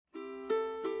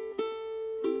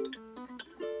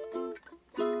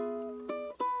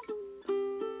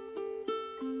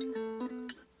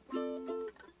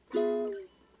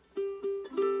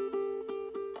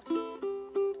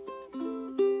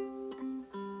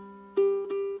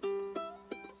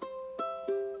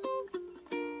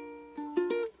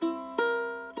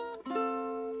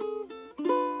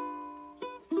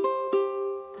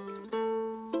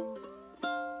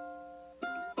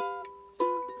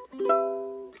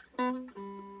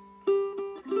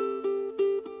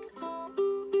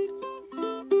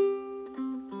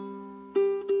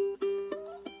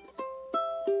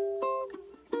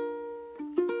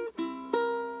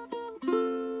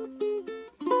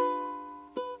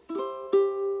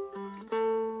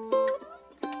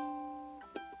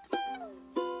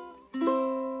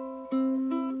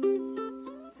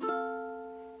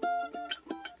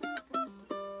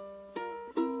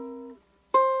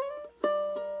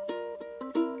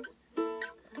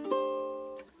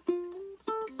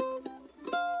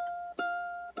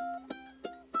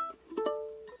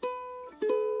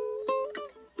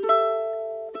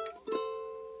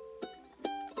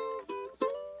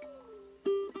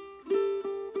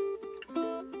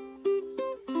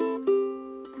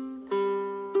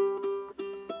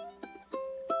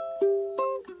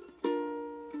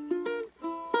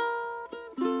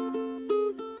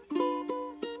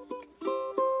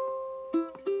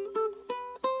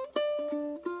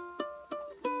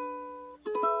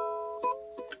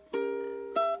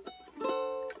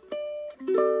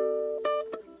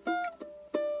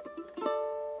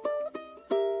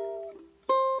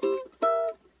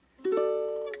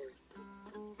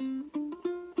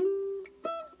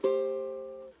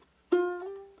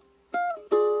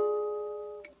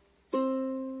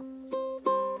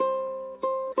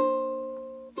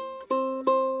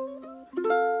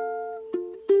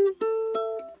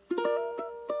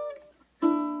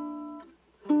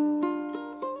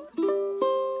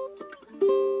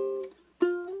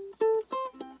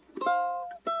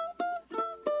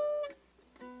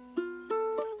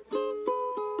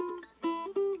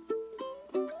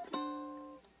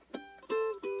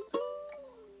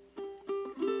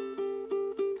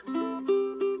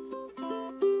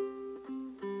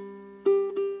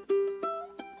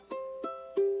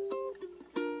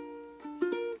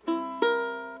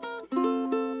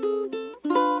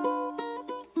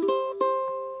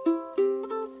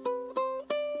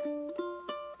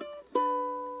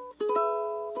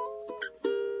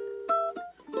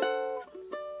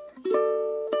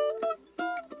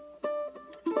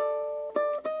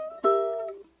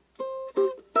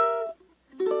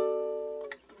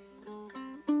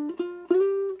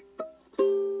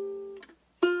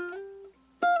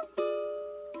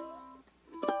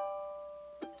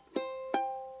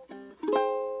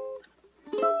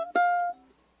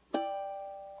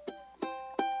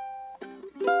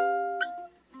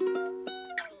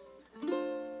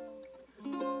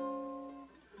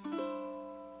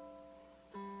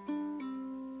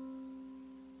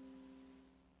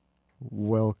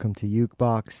welcome to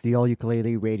Ukebox, the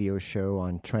all-ukulele radio show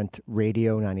on Trent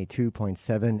Radio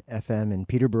 92.7 FM in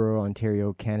Peterborough,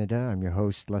 Ontario, Canada. I'm your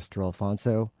host, Lester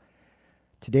Alfonso.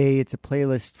 Today, it's a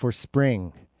playlist for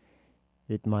spring.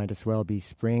 It might as well be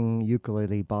Spring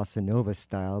Ukulele Bossa Nova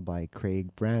Style by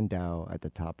Craig Brandau at the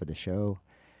top of the show.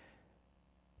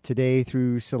 Today,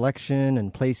 through selection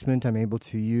and placement, I'm able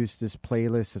to use this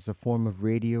playlist as a form of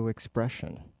radio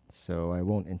expression. So I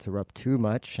won't interrupt too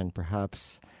much, and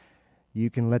perhaps you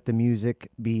can let the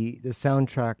music be the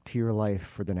soundtrack to your life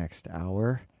for the next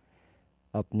hour.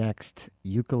 Up next,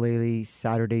 Ukulele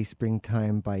Saturday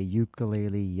Springtime by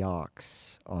Ukulele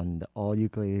Yawks on the All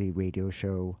Ukulele Radio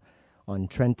Show on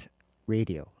Trent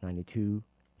Radio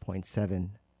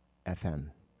 92.7 FM.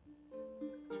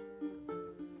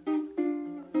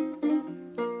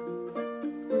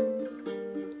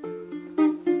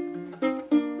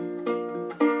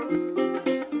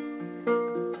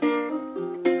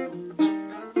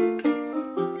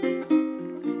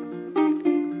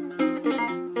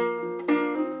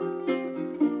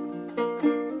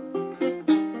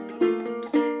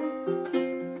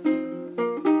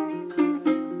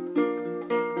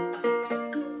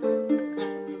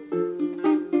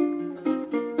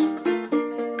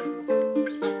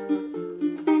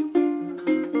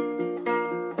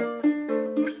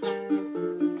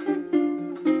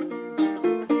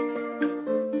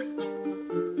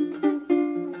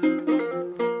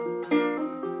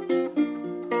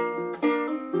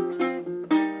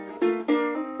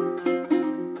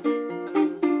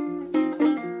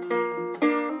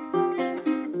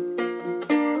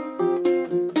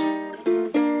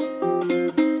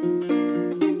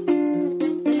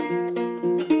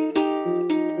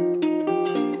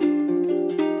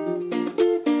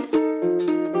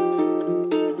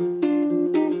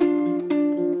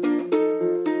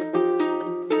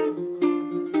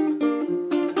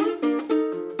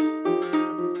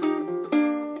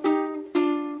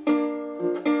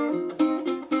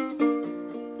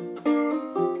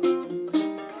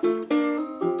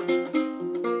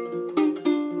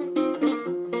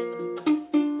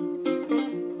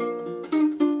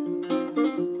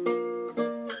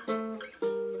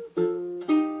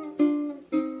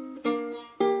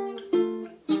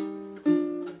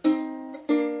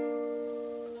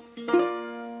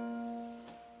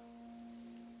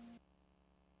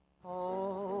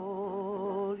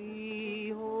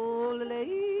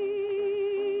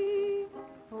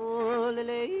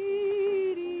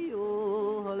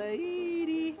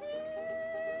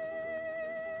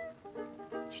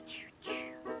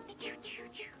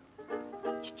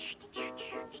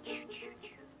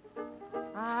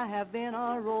 I have been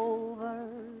a rover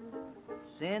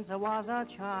since I was a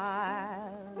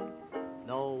child.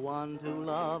 No one to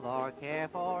love or care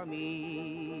for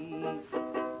me.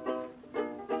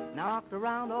 Knocked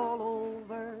around all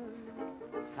over,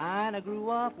 kinda grew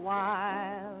up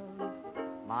wild.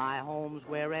 My home's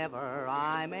wherever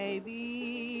I may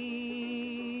be.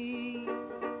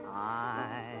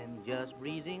 I'm just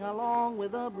breezing along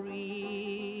with the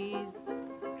breeze,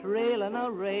 trailing a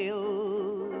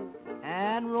rail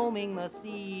and roaming the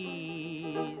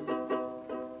seas.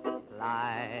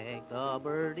 Like the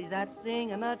birdies that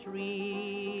sing in the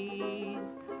trees,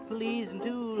 pleasing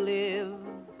to live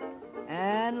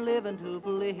and living to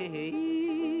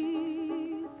please.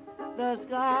 The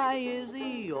sky is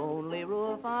the only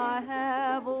roof I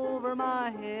have over my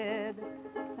head,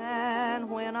 and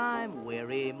when I'm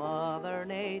weary, Mother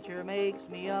Nature makes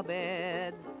me a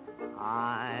bed.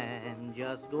 I'm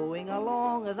just going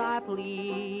along as I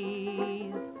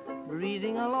please,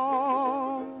 breezing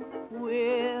along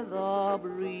with the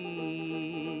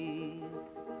breeze.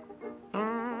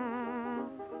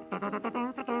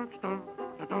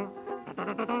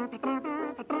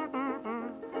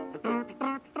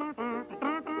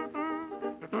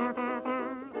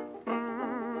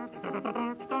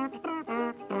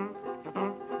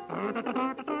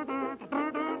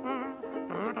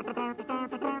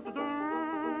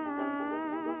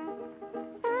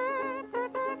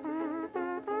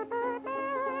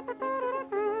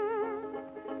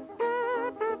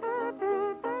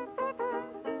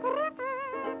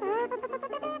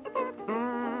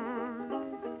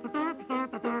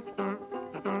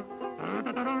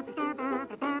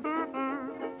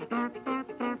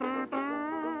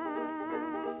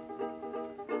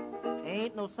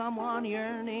 Ain't no someone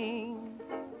yearning,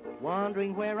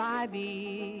 wondering where I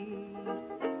be.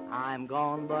 I'm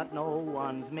gone, but no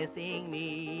one's missing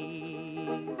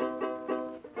me.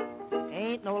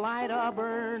 Ain't no light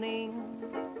a-burning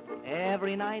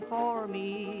every night for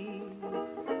me.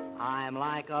 I'm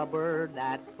like a bird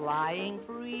that's flying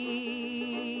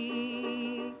free.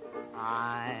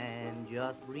 I'm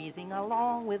just breezing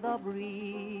along with the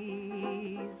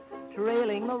breeze,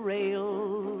 trailing the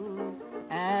rail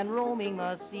and roaming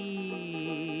the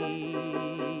sea,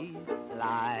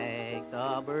 like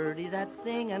the birdies that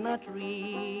sing in the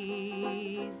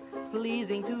trees,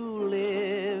 pleasing to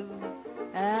live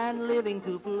and living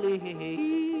to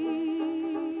please.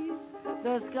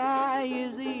 The sky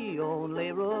is the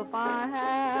only roof I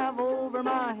have over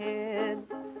my head,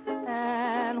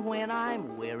 and when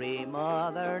I'm weary,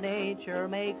 Mother Nature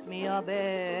makes me a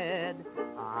bed.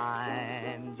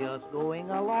 I'm just going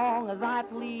along as I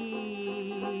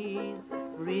please,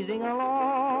 breezing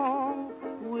along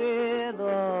with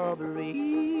the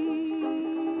breeze.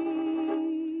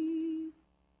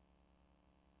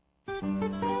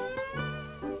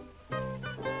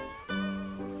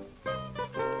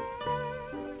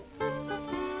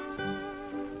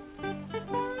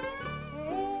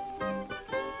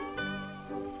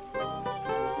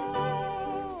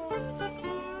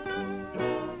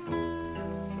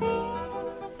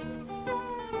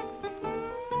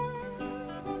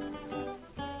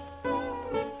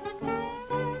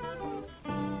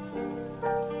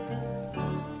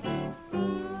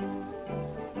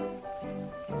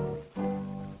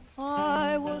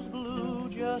 I was blue,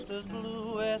 just as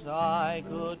blue as I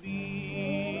could be.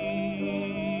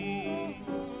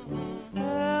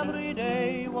 Every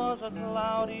day was a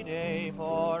cloudy day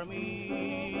for me.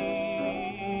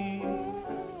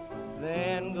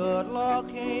 Then good luck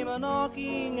came a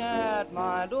knocking at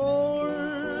my door.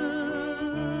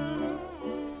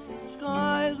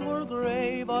 Skies were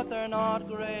gray, but they're not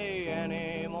gray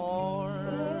anymore.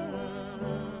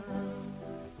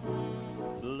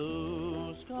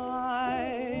 Blue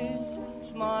skies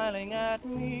smiling at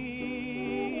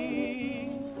me,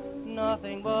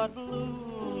 nothing but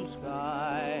blue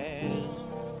skies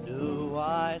do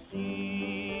I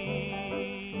see.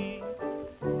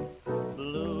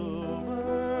 Bluebirds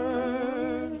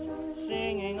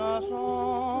singing a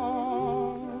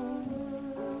song,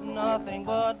 nothing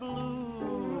but bluebirds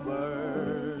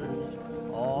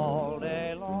all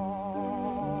day long.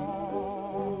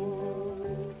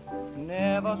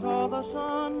 Never saw the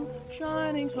sun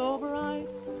shining so bright,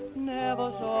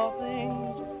 never saw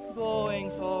things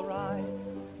going so right,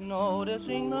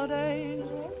 noticing the days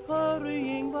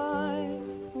hurrying by.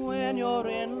 When you're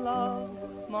in love,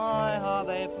 my, how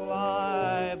they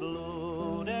fly.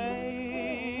 Blue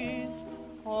days,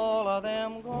 all of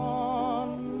them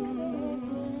gone,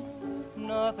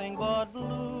 nothing but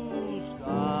blue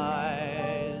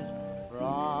skies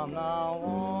from now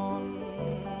on.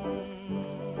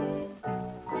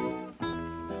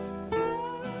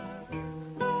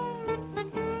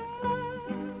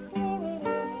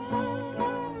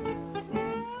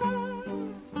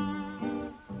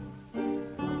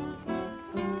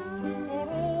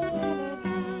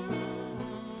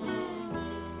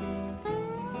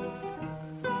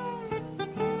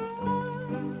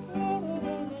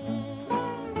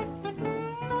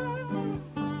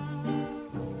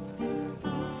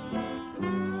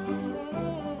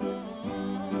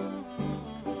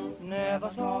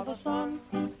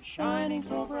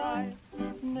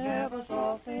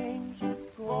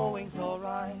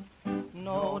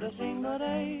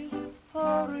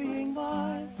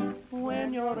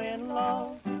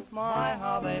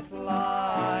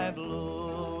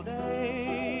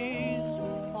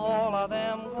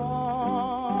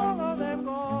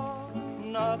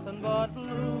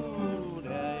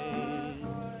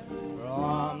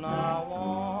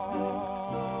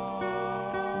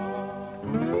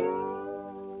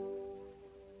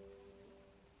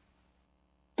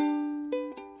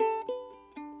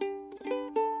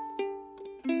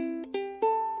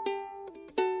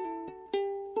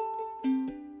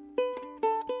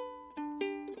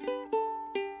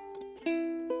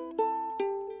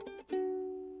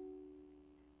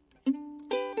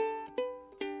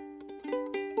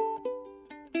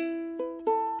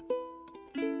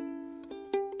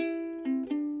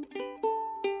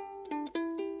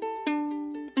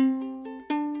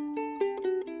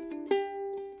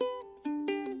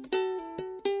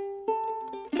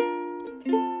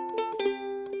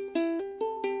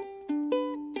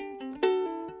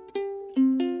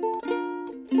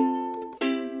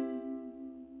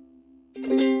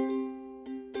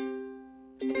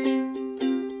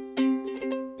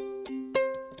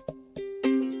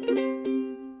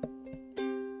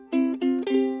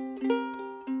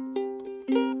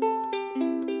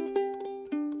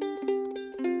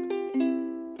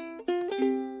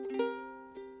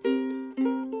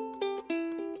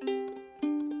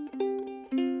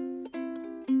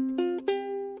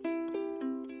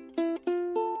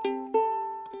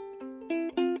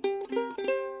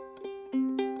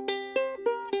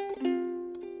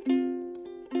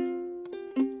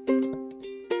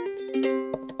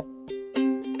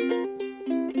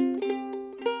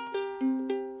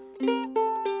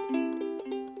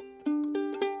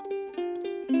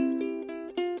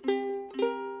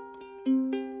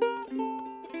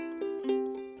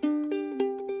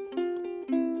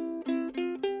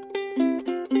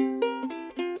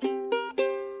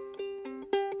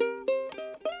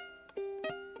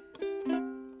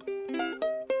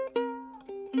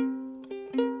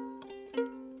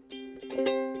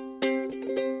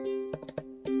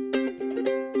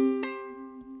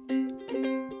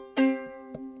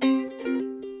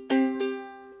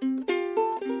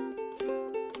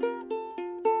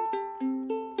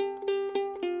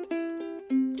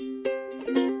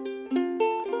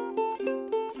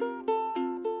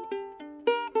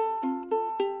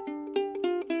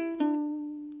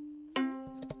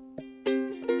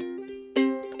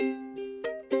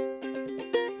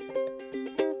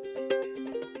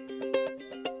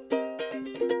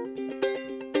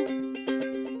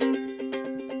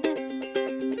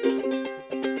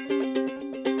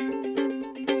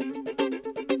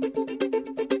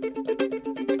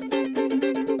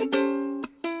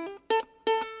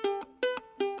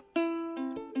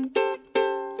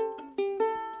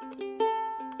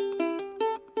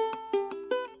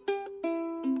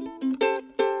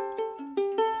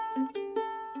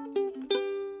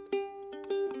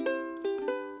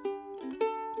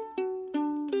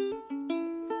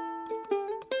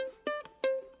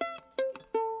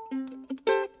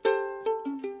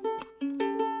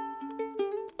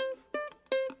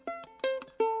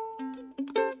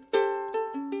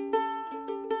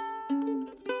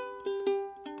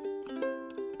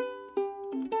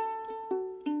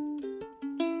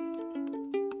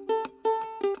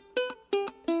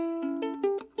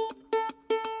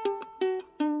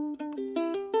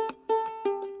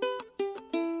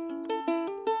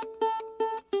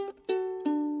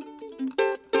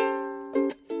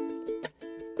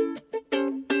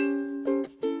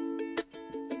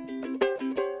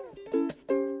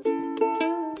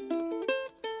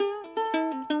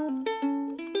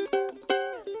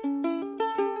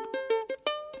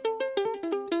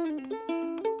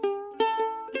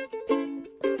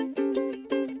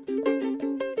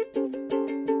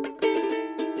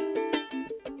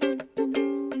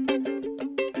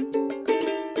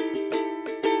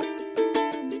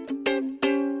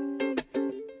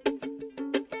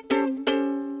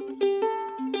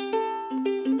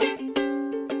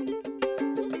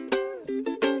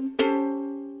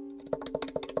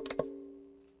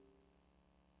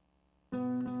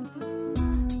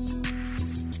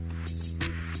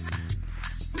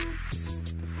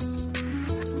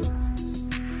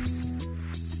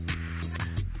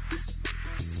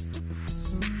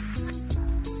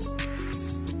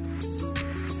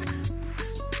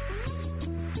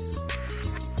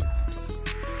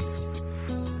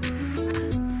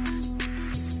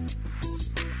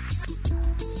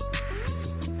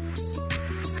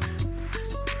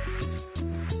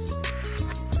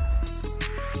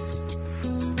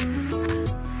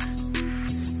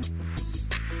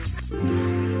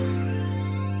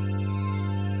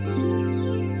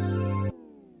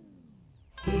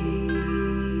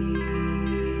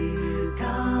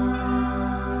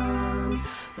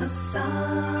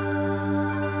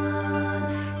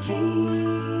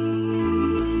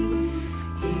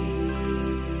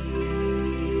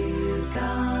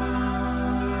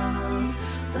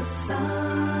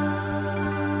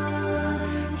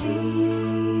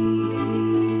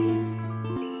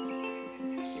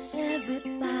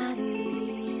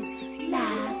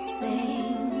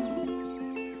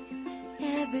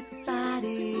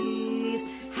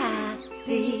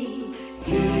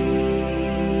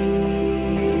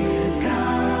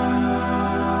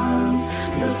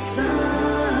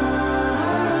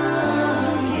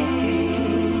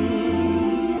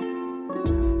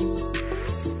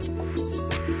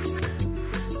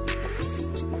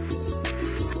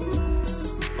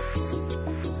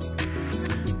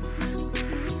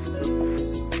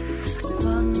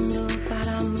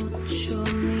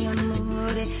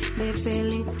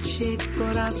 felice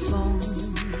corazón.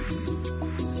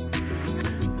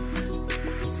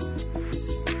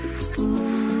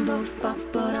 Mundo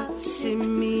paparazzi,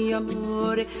 mio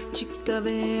amore, chica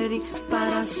veri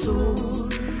parasol.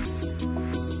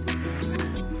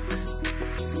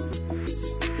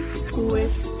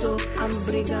 Questo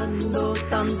abrigando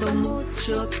tanto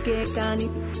mucho que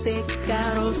canite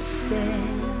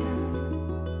carosel.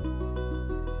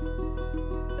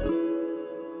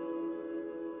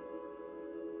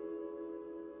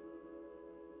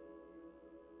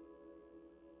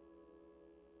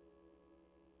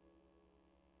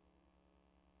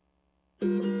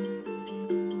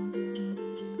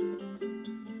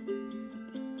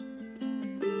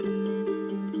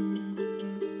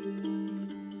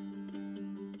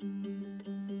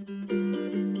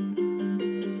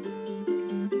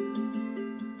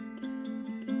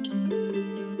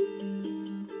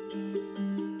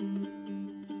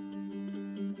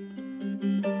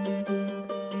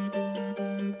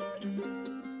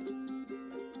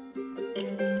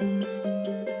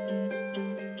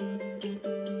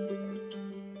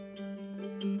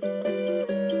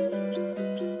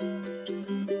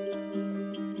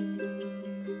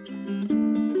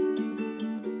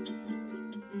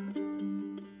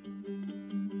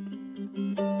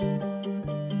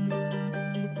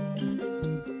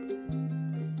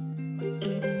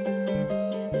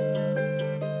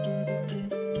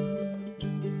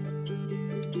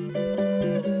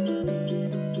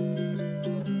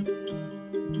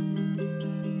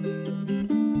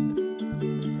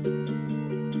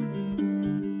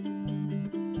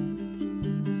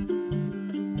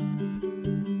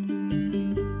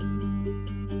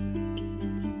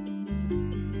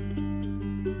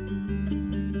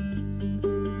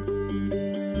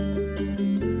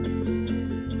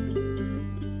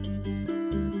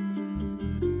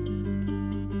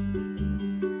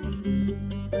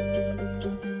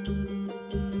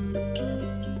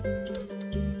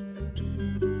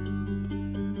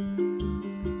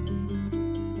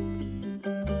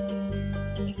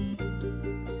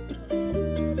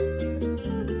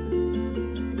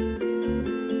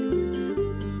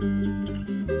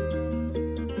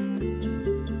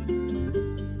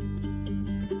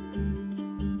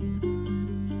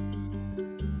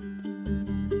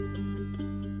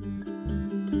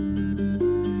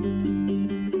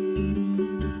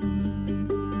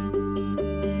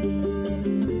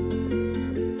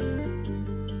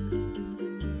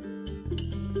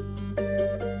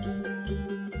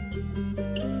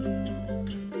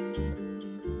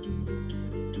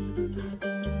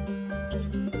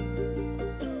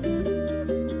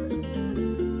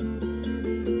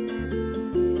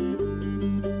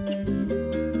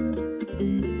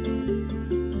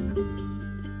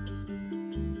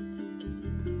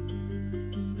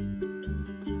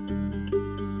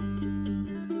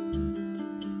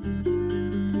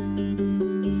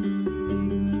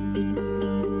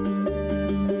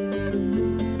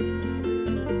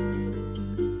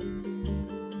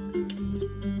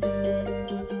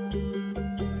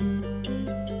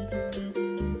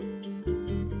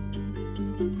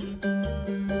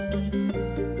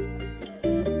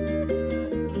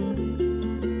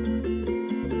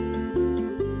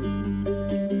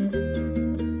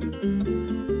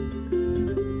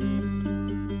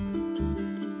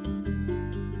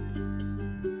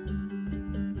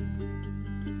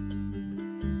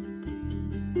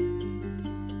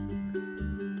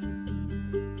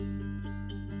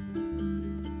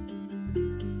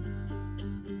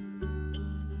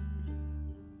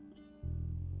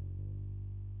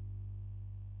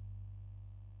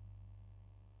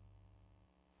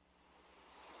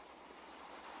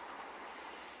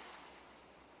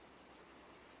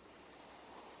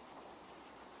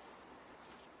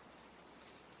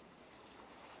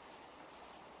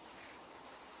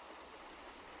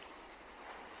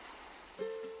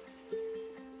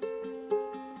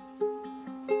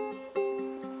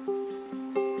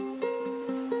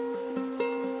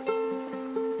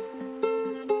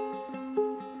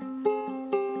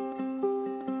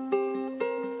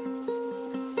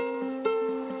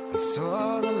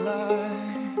 saw the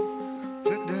light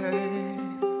today.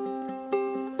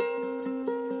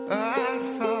 I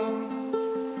saw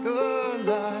the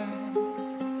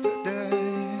light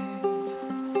today.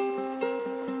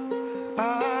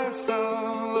 I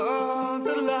saw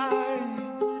the light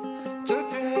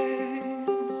today.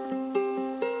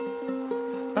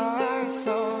 I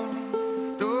saw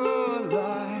the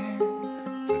light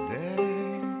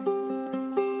today.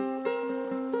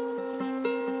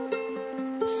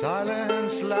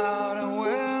 Silence loud and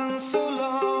wind so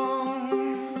long.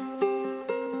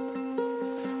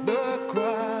 The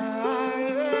cry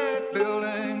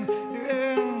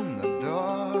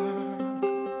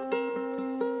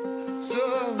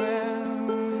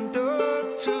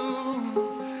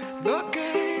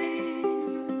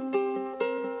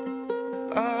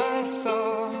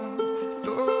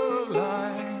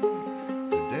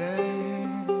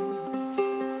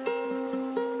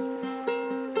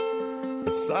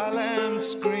the silent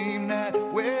scream that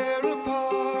we're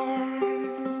apart.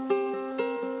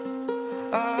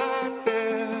 I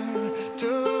dare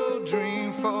to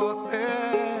dream, for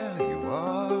there you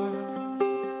are.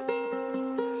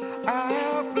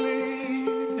 I'll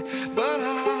bleed, but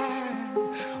I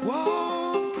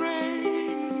won't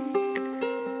break.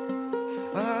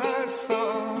 I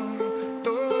saw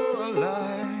the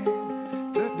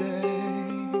light today.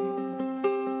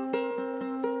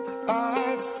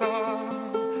 I saw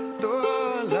the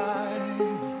light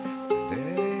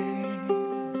today.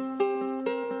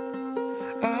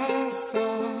 I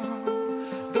saw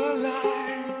the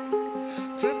light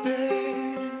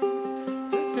today.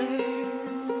 Today.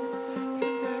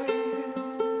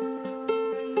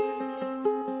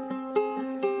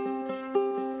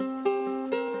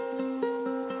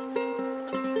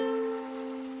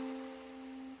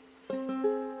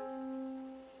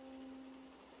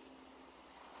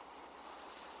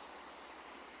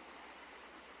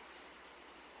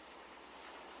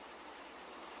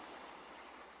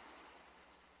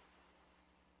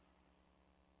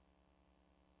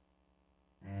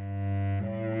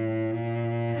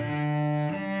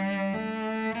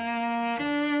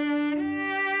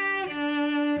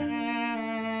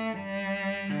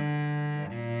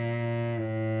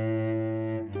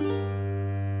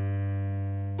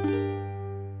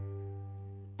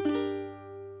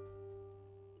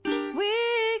 We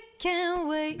can't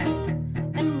wait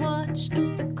and watch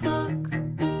the clock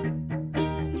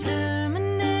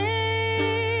terminate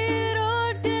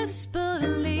or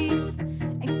disbelieve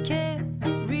and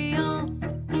carry on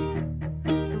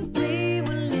the way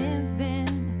we're living.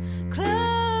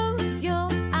 Close your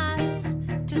eyes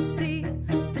to see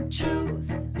the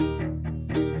truth.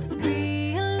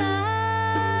 Realized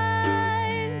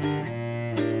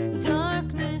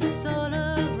darkness all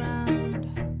around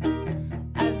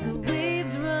as the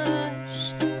waves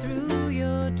rush through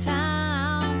your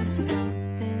town.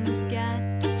 Something's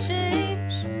got to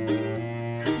change.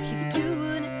 Keep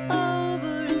doing it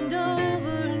over and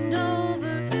over and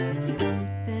over.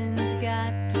 Something's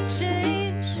got to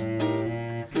change.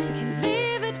 Can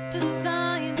leave it to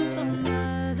science or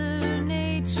Mother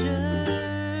Nature.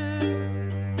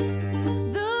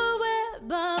 The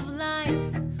web of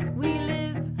life we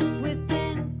live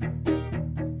within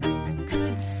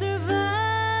could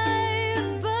survive,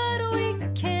 but we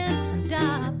can't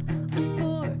stop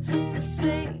for the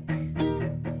sake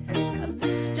of the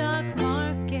stock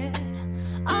market.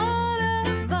 All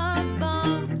of our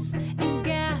bombs and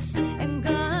gas and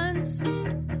guns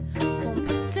won't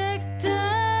protect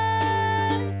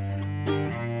us.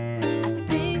 I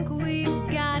think we've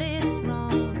got it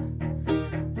wrong.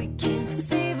 We can't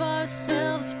save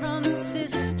ourselves from a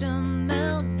system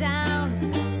meltdown.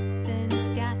 Something's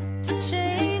got to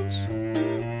change.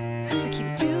 We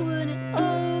keep doing it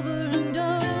over and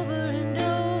over and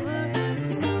over.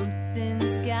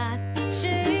 Something's got to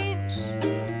change.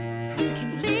 We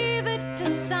can leave it to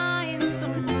science or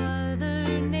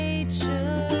Mother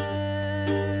Nature.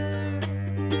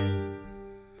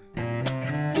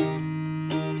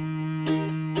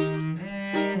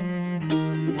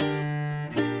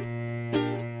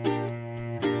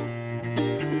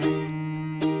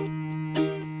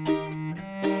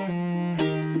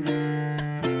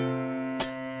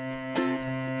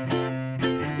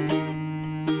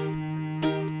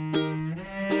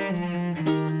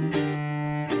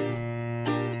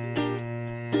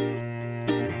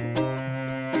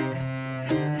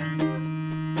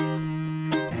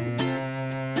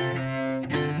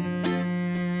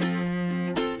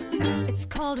 It's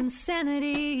called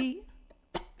insanity.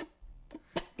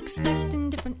 Expecting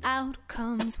different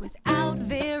outcomes without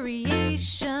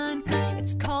variation.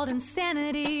 It's called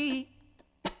insanity.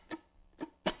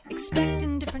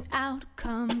 Expecting different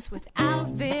outcomes without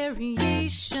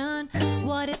variation.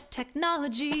 What if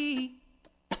technology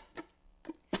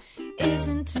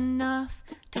isn't enough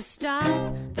to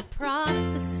stop the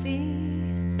prophecy?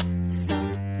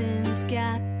 Something's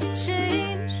got to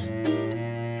change.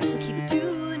 We keep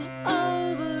doing it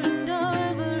over and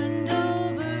over and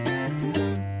over.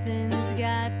 Something's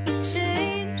got to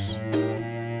change.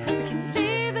 We can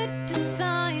leave it to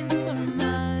science or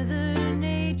Mother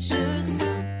Nature.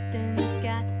 Something's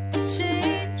got to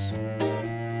change.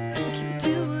 We keep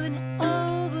doing it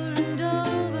over and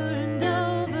over and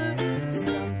over.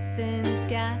 Something's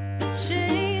got to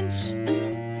change.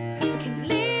 We can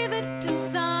leave it to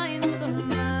science or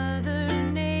Mother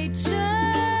Nature.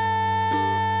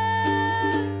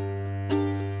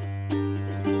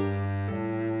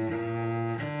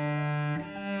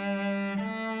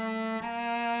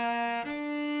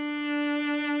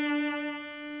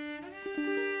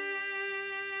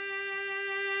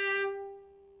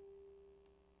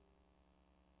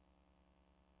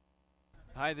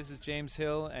 Hi, this is James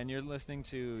Hill, and you're listening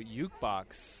to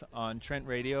Ukebox on Trent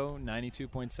Radio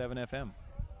 92.7 FM.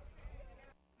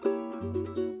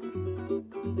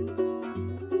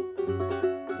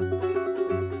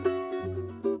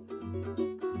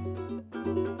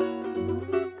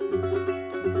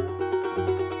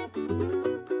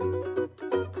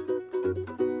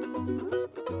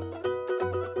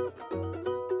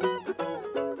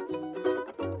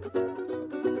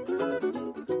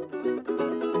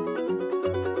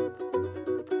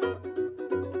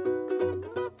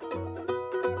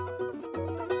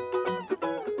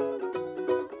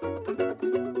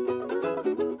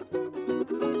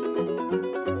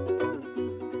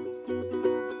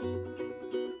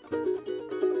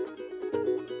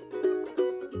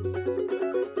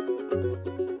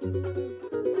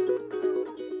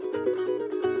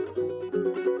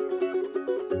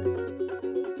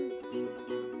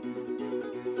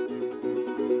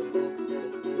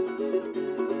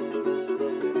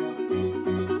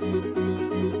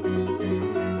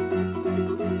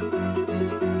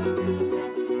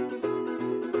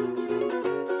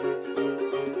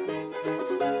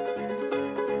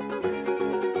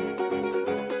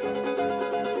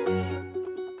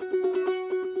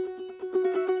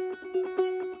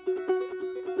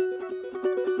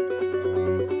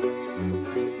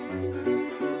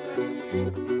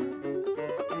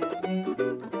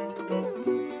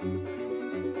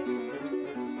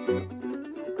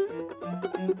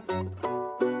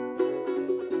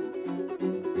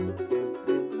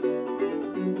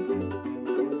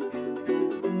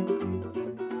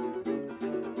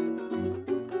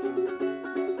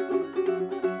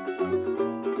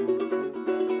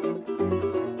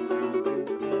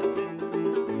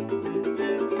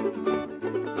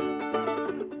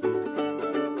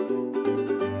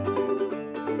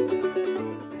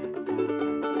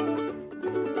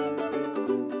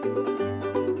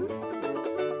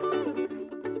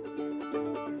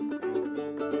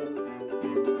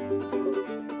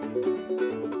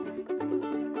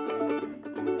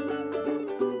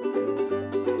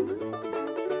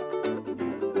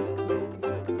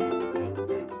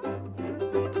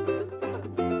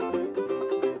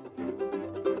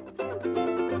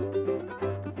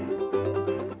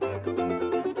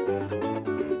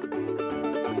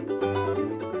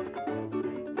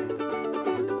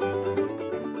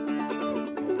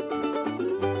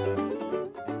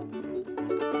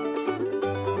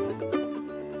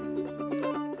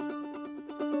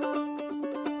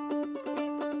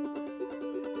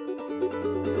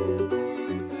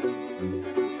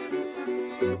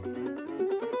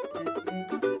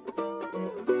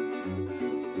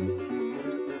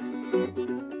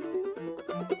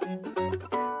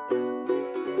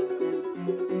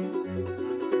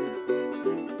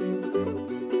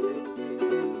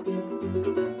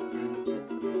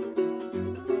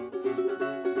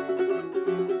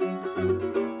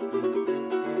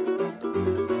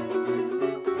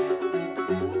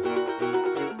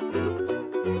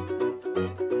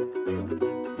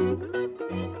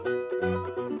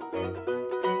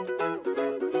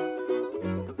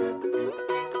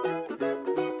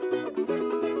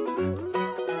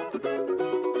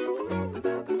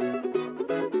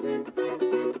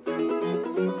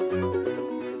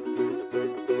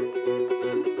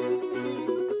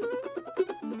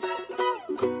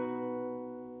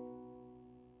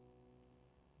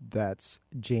 That's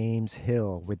James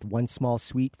Hill with One Small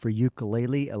Suite for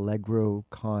Ukulele, Allegro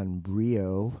con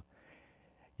Brio.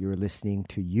 You're listening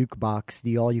to Ukebox,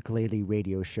 the all-ukulele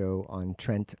radio show on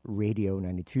Trent Radio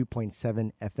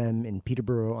 92.7 FM in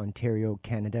Peterborough, Ontario,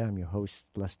 Canada. I'm your host,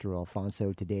 Lester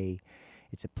Alfonso. Today,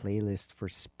 it's a playlist for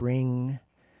spring,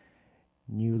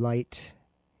 new light,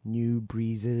 new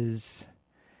breezes.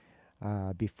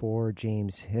 Before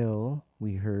James Hill,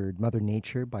 we heard Mother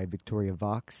Nature by Victoria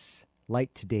Vox,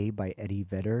 Light Today by Eddie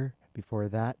Vedder. Before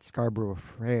that, Scarborough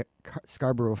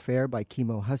Fair by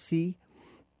Kimo Hussey,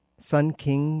 Sun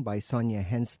King by Sonia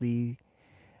Hensley,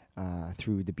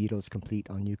 through the Beatles Complete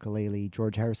on Ukulele,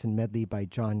 George Harrison Medley by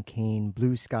John Cale,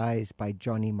 Blue Skies by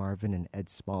Johnny Marvin and Ed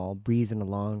Small, Breezin'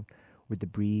 Along with the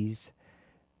Breeze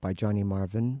by Johnny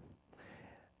Marvin,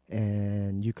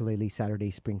 and Ukulele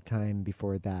Saturday Springtime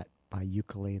before that by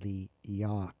Ukulele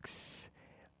Yawks.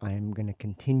 I'm going to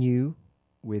continue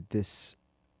with this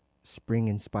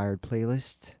spring-inspired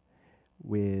playlist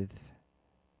with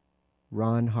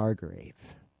Ron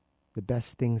Hargrave, The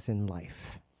Best Things in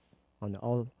Life, on the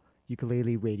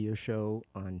all-ukulele radio show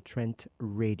on Trent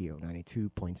Radio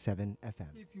 92.7 FM.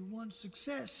 If you want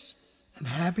success and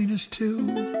happiness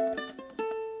too,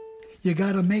 you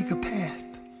gotta make a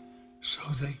path so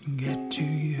they can get to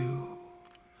you.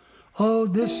 Oh,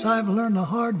 this I've learned the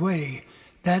hard way.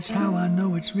 That's how I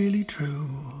know it's really true.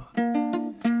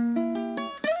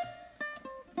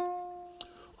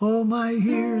 Oh, my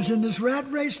years in this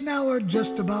rat race now are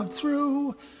just about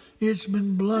through. It's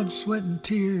been blood, sweat, and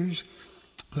tears,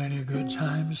 plenty of good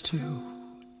times too.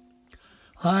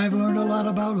 I've learned a lot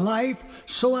about life,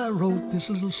 so I wrote this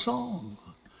little song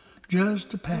just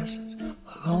to pass it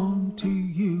along to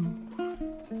you.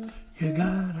 You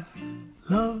gotta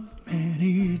love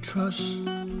many, trust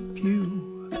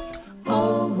few.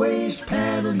 Always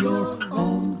paddle your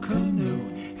own canoe,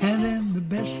 and then the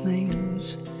best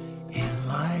things in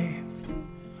life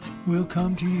will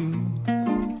come to you.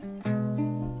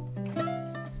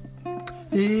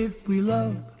 If we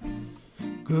love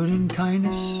good and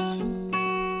kindness,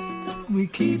 we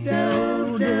keep that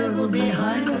old devil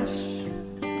behind us,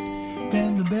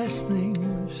 then the best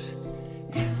things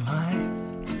in life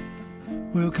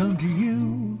will come to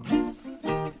you.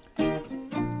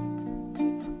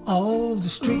 All the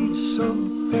streets of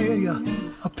failure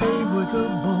are paved with the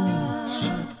bones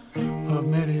of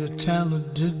many a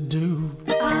talented dude.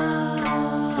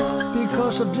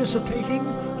 Because of dissipating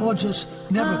or just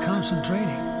never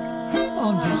concentrating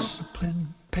on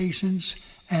discipline, patience,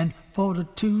 and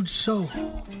fortitude. So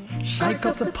psych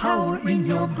up the power in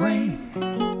your brain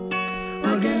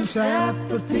against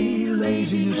apathy,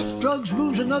 laziness, drugs,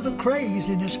 booze, and other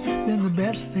craziness. Then the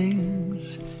best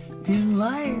things in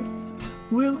life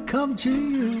will come to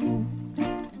you.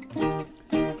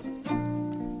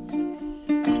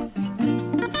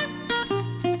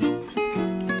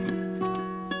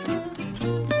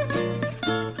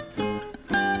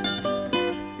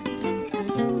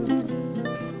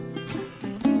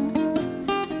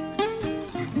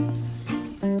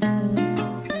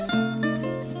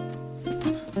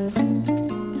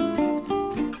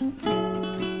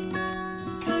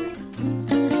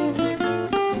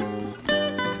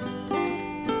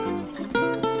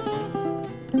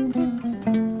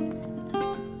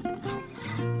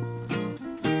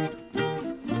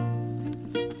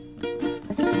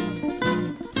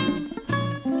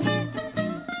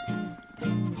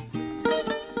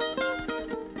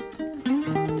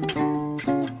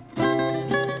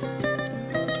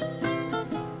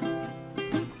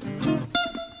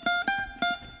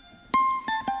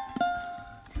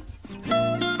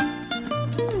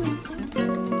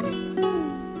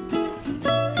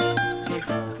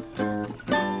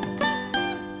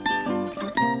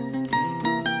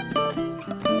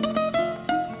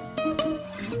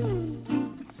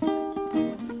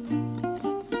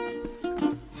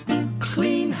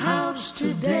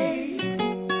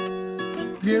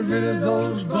 Get rid of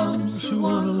those bums who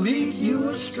want to lead you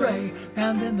astray,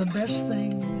 and then the best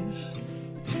things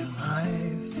in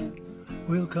life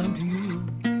will come to you.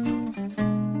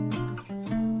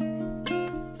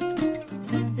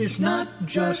 It's not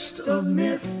just a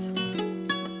myth.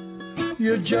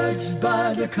 You're judged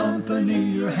by the company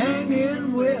you're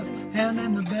hanging with, and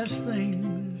then the best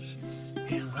things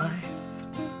in life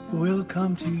will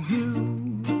come to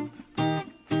you.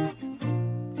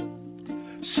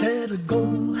 Set a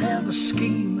goal, have a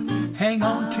scheme, hang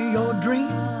on to your dream,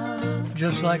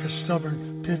 just like a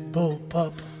stubborn pit bull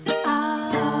pup.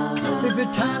 If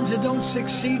at times it don't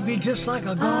succeed, be just like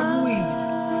a garden weed,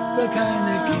 the kind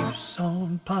that keeps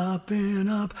on popping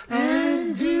up,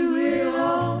 and do it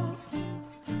all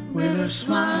with a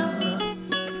smile.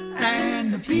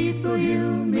 And the people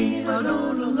you meet are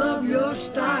gonna love your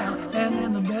style, and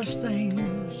then the best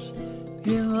things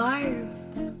in life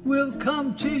will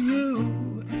come to you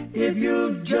if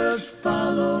you just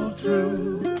follow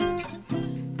through.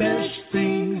 Best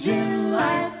things in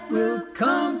life will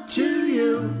come to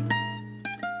you.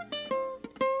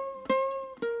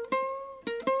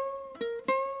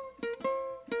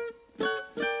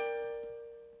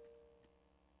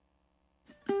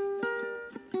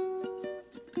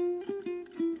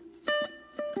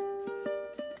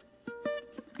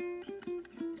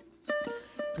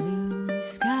 Blue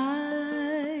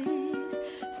skies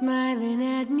smiling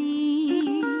at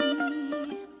me,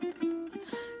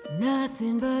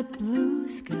 nothing but blue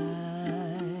skies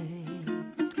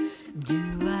do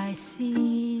I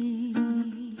see.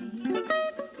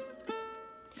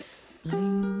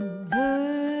 Bluebirds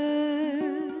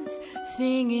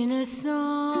singing a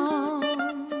song,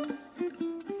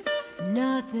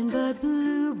 nothing but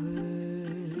bluebirds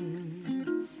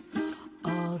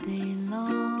all day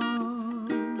long.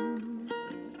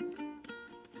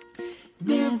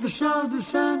 Never saw the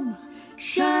sun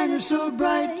shining so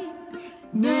bright,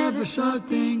 never saw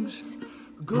things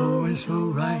going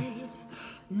so right.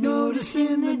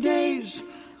 Noticing the days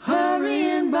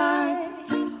hurrying by,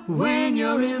 when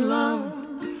you're in love,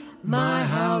 My,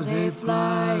 how they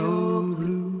fly, oh,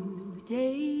 blue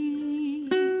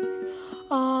days,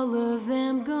 all of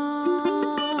them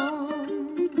gone,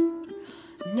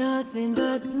 nothing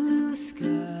but blue skies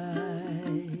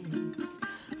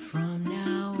from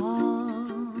now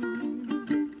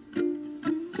on.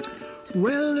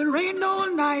 Well, there ain't no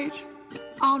night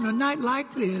on a night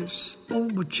like this. Oh,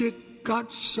 my chick got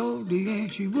salty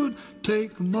and she would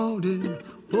take a molded,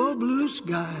 oh, blue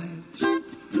skies.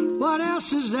 What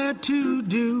else is there to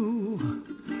do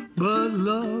but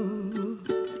love?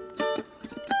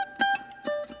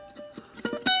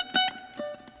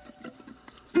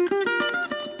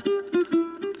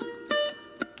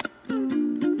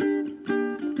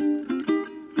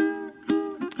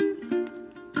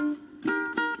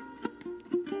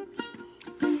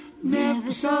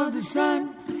 Never saw the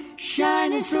sun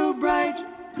shining so bright.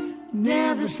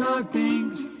 Never saw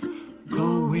things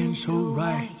going so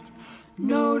right.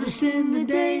 Noticing the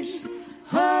days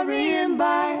hurrying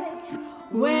by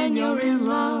when you're in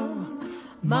love.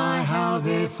 My, how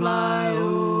they fly,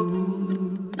 oh,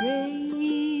 blue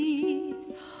Days,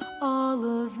 all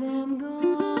of them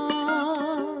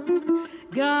gone,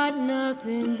 got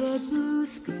nothing but blue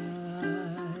skies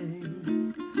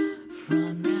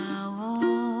from now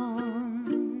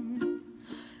on.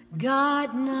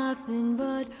 Got nothing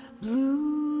but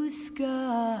blue skies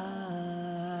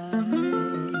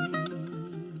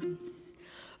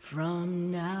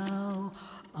from now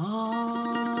on.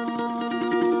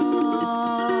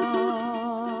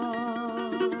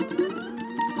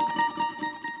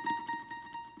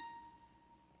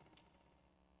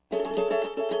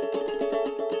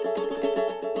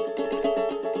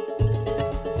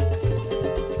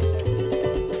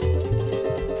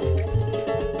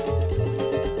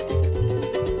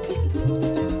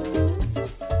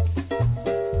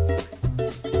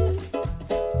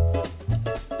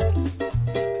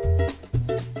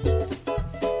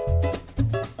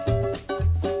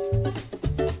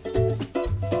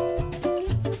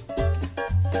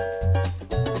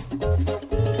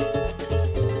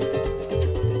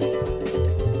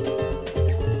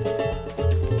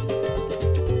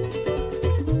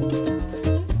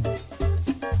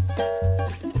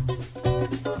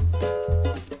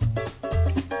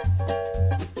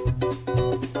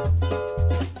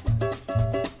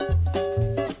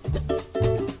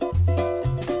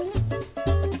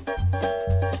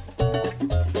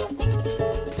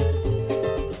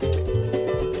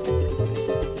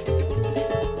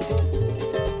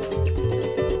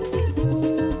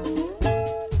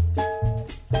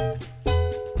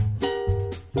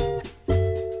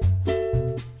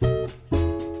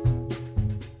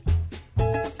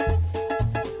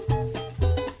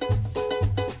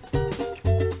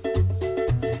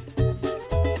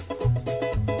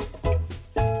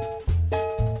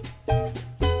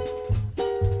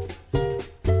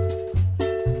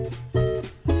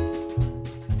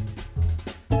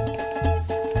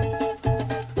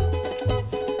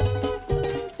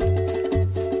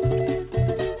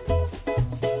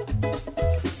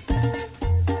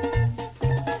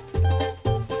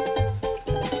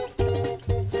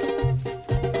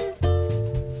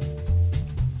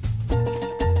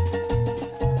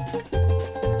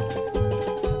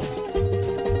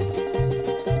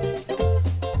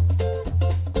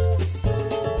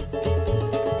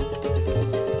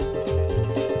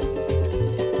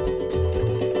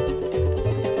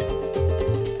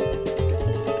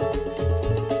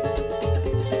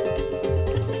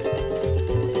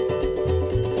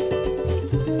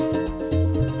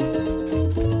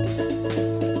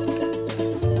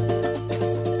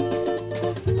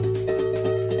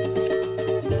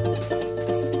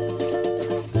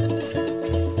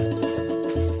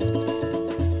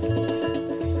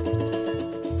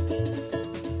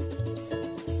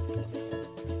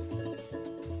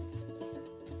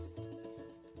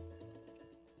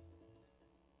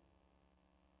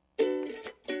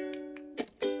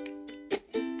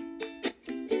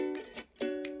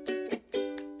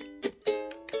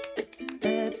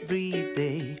 Every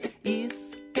day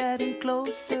is getting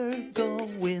closer,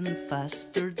 going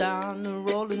faster down a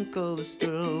rolling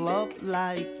coaster. Love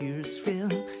like yours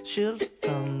she'll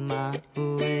come my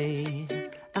way.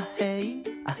 Ah hey,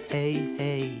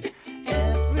 hey.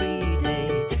 Every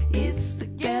day is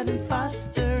getting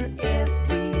faster.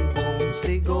 Everyone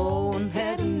say go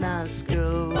ahead and ask her.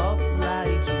 Love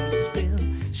like yours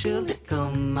she'll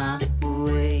come my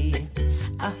way.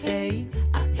 Ah hey,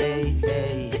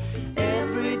 hey.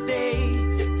 Every day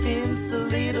seems a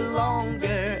little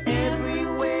longer. Every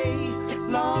way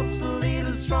love's a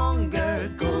little stronger.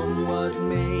 Come what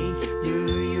may,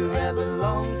 do you ever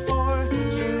long for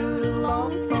true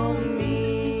love from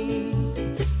me?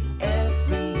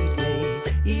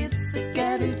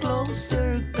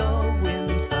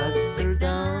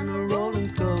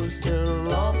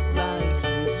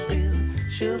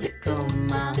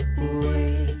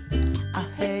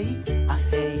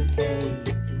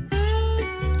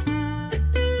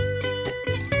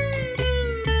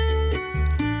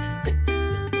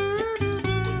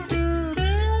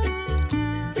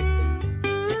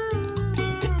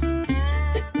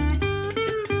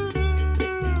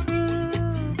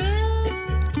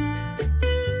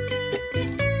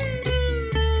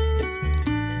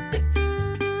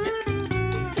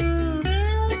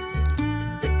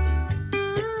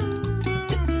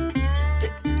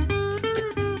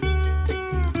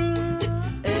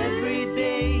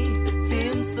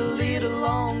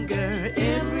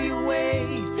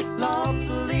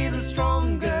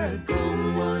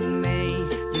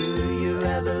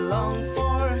 rather long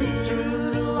for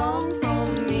true long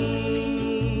from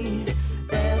me.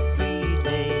 Every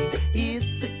day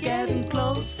is getting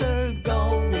closer,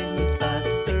 going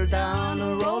faster down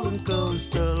a roller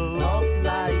coaster. Love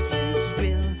like yours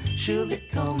will surely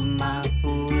come my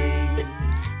way.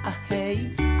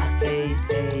 Hey, hey,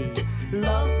 hey.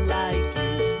 Love like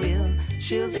yours will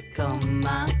surely come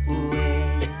my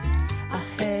way.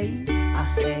 Hey,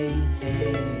 hey,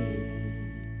 hey.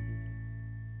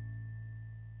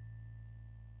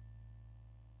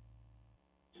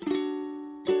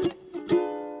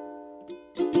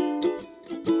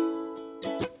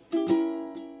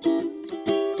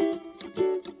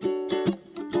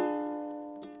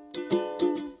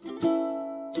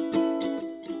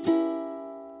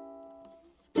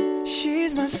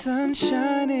 She's my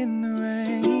sunshine in the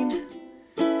rain,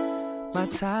 my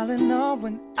Tylenol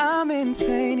when I'm in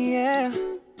pain, yeah.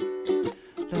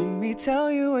 Let me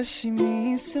tell you what she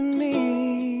means to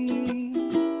me.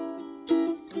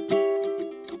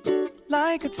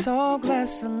 Like a tall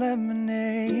glass of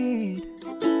lemonade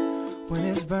when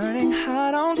it's burning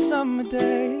hot on summer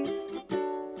days.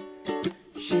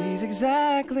 She's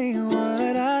exactly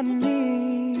what I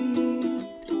need.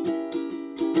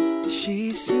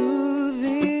 She's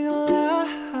soothing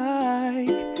like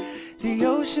the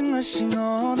ocean rushing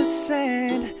on the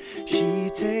sand. She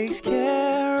takes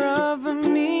care of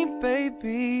me,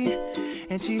 baby,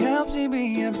 and she helps me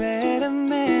be a better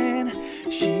man.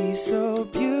 She's so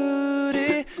beautiful.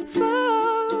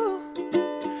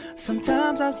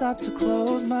 Sometimes I stop to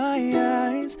close my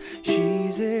eyes.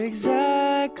 She's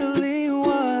exactly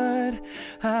what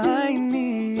I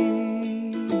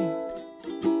need.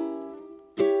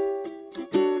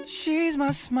 She's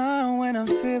my smile when I'm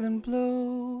feeling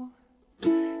blue.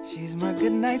 She's my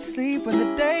good night's sleep when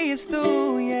the day is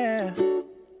through, yeah.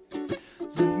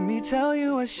 Let me tell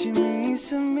you what she means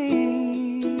to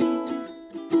me.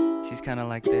 She's kinda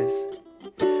like this.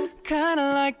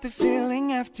 Kinda like the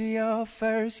feeling after your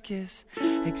first kiss,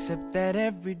 except that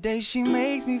every day she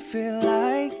makes me feel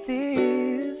like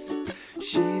this.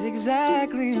 She's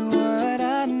exactly what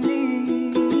I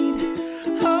need.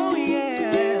 Oh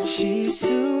yeah. She's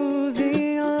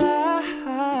soothing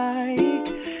like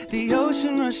the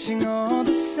ocean rushing on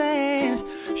the sand.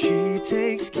 She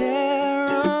takes care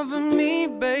of me,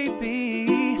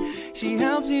 baby. She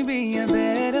helps me be a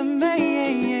better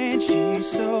man. She's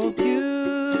so beautiful.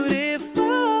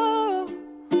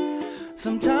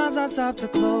 Sometimes I stop to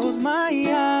close my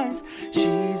eyes.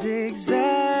 She's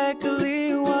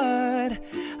exactly what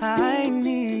I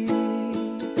need.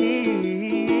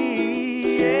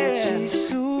 Yeah. She's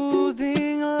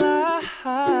soothing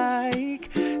like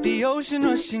the ocean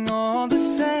rushing on the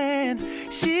sand.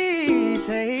 She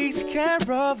takes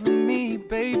care of me,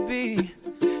 baby.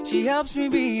 She helps me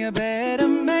be a better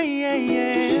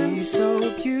man. She's so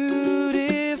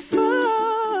beautiful.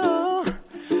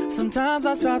 Sometimes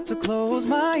I stop to close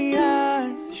my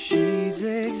eyes. She's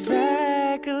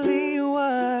exactly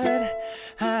what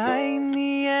I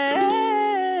need.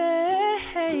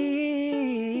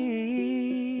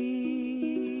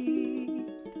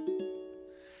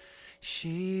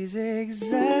 She's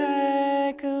exactly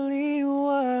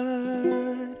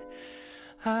what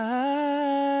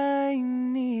I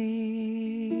need.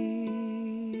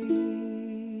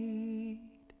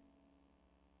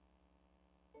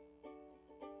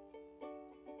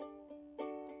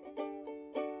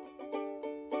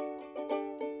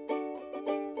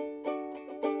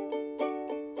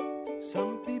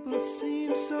 Some people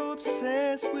seem so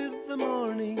obsessed with the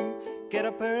morning, get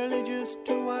up early just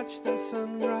to watch the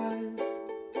sunrise.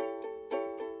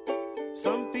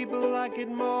 Some people like it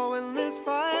more when there's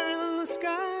fire in the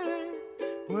sky,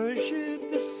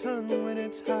 worship the sun when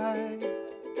it's high.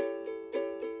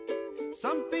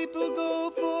 Some people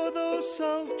go for those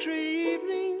sultry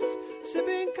evenings,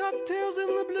 sipping cocktails in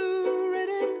the blue, red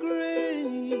and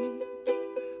gray.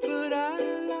 But I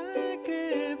like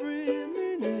every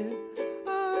minute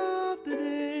of the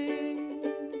day.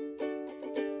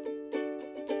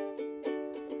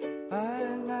 I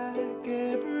like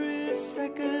every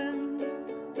second,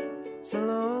 so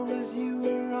long as you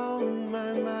are on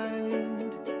my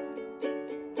mind.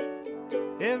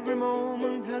 Every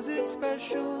moment has its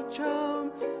special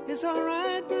charm. It's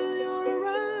alright when you're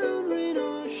around, rain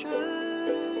or shine.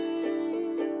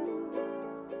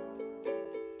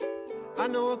 I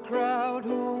know a crowd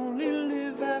who only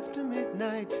live after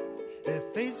midnight. Their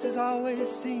faces always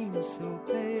seem so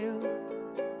pale.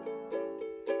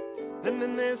 And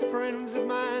then there's friends of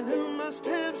mine who must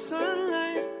have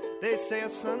sunlight. They say a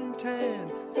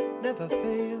suntan never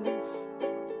fails.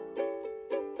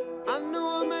 I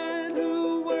know a man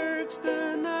who works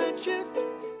the night shift.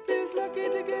 lucky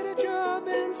to get a job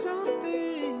and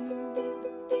something.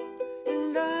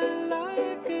 And I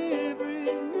like every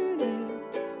minute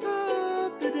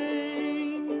of the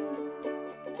day.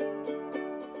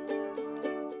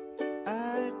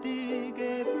 I dig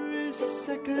every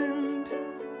second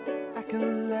I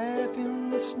can laugh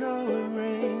in the snow and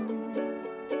rain.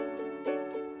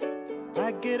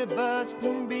 I get a buzz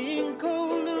from being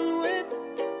cold and wet.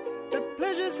 The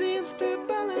pleasure seems to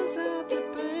balance out the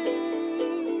pain.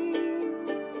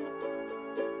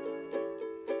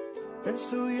 And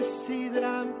so you see that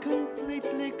I'm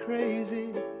completely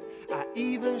crazy. I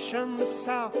even shun the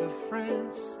south of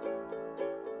France.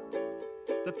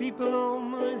 The people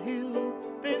on the hill,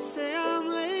 they say I'm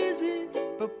lazy,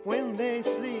 but when they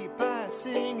sleep I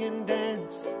sing and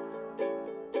dance.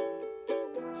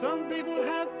 Some people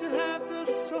have to have the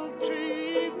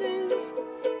sultry evenings,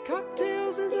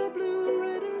 cocktails in the blue,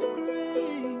 red and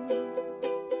gray.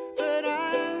 But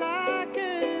I like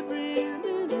every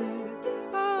minute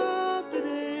of the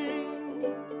day.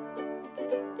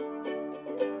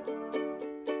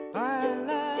 I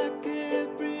like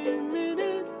every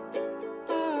minute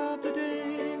of the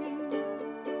day.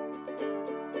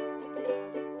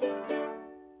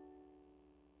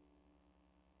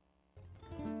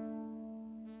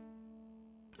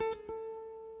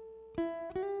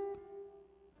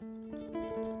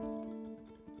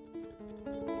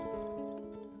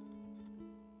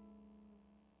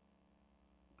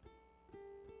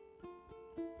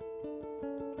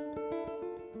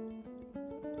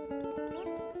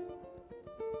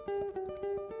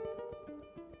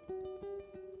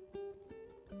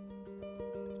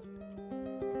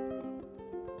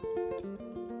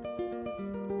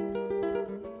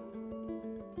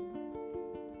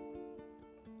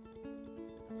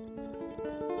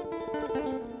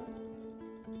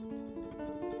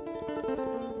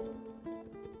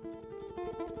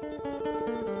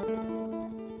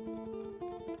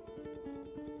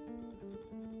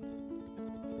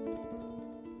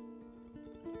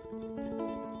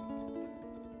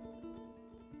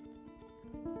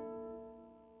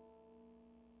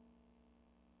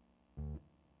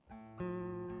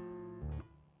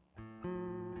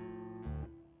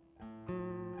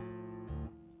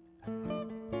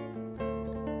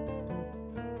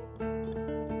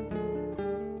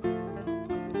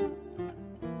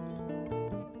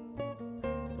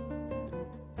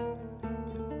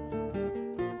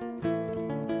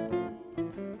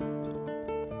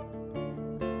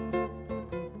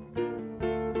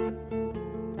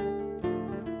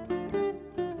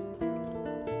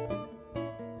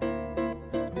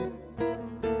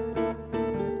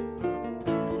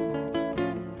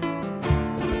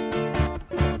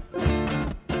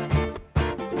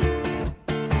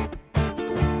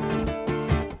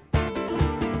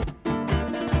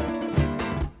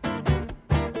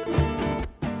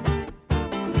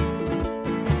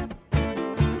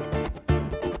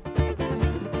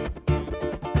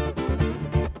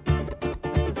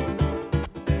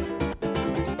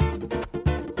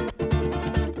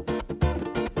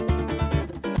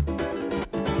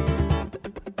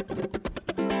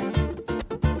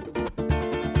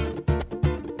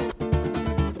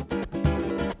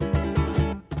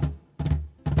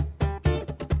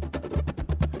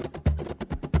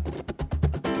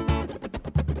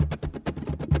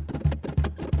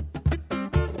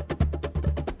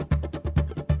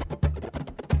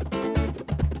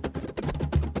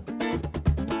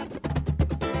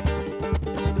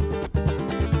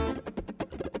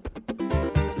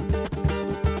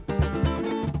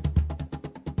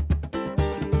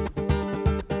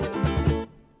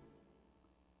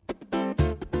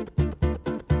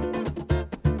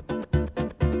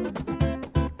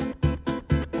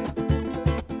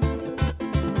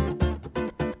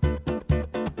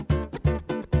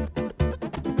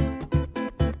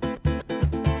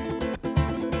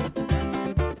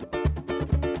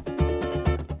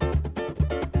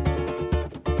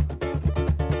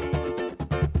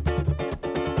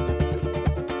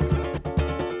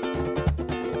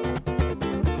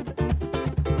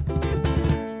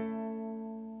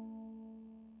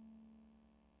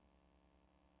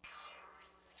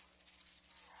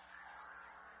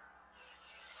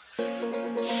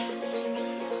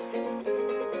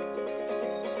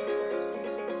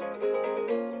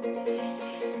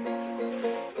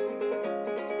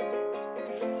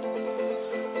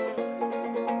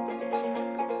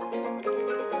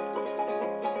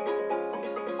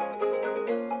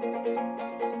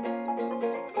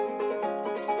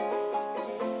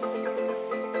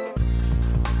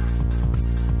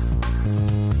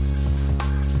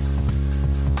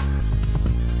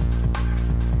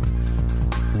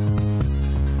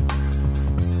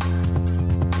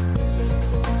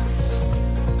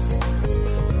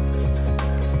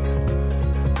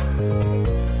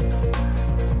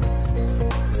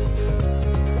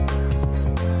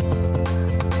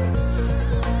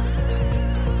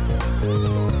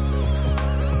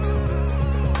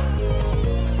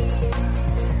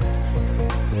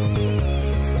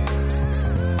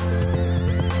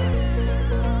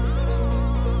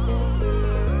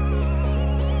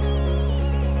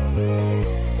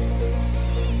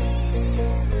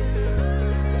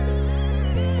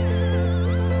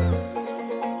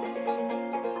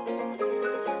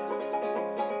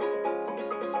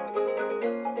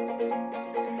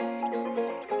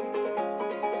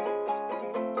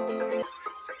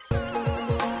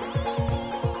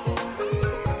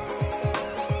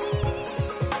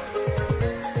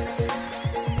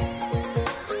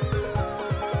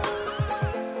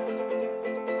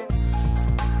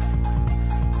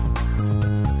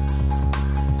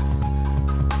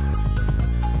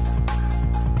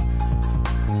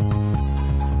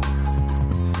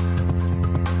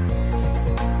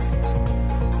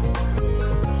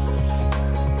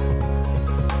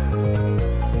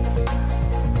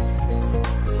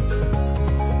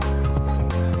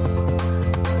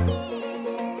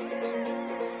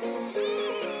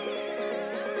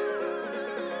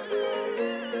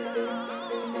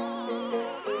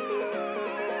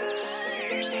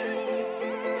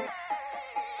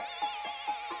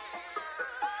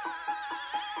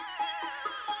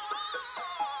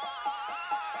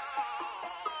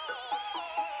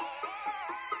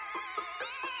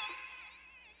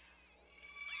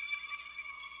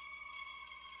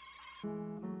 You're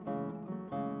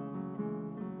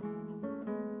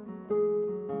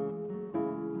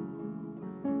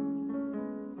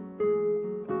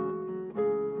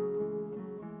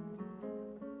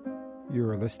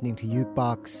listening to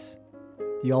Ukebox,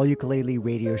 the all-ukulele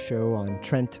radio show on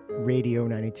Trent Radio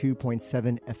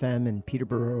 92.7 FM in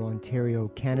Peterborough, Ontario,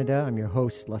 Canada. I'm your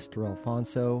host, Lester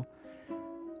Alfonso.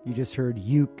 You just heard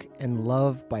Uke and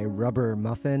Love by Rubber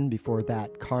Muffin. Before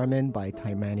that, Carmen by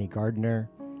Taimani Gardner.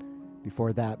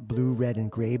 Before that, Blue, Red, and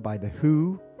Gray by The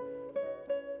Who.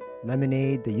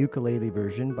 Lemonade, the ukulele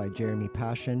version by Jeremy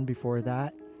Passion. Before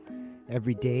that,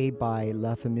 Every Day by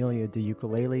La Familia de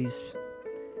Ukuleles.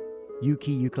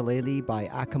 Yuki Ukulele by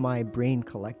Akamai Brain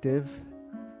Collective.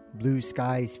 Blue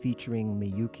Skies featuring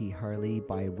Miyuki Harley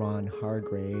by Ron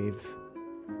Hargrave.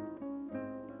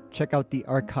 Check out the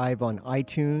archive on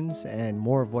iTunes and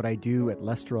more of what I do at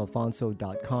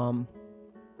lesteralfonso.com.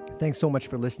 Thanks so much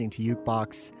for listening to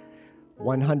Ukebox.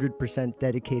 100%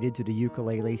 dedicated to the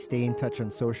ukulele. Stay in touch on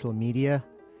social media.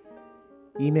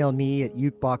 Email me at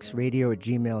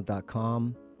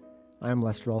ukeboxradio@gmail.com. I'm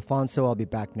Lester Alfonso. I'll be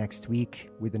back next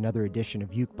week with another edition of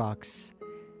Ukebox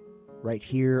right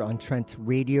here on Trent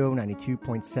Radio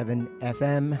 92.7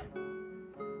 FM.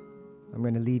 I'm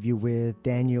going to leave you with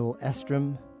Daniel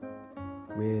Estrom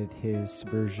with his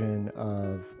version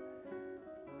of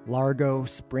Largo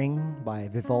Spring by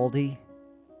Vivaldi.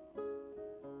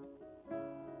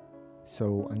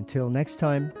 So until next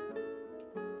time,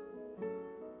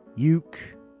 uke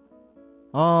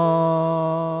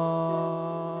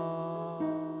on.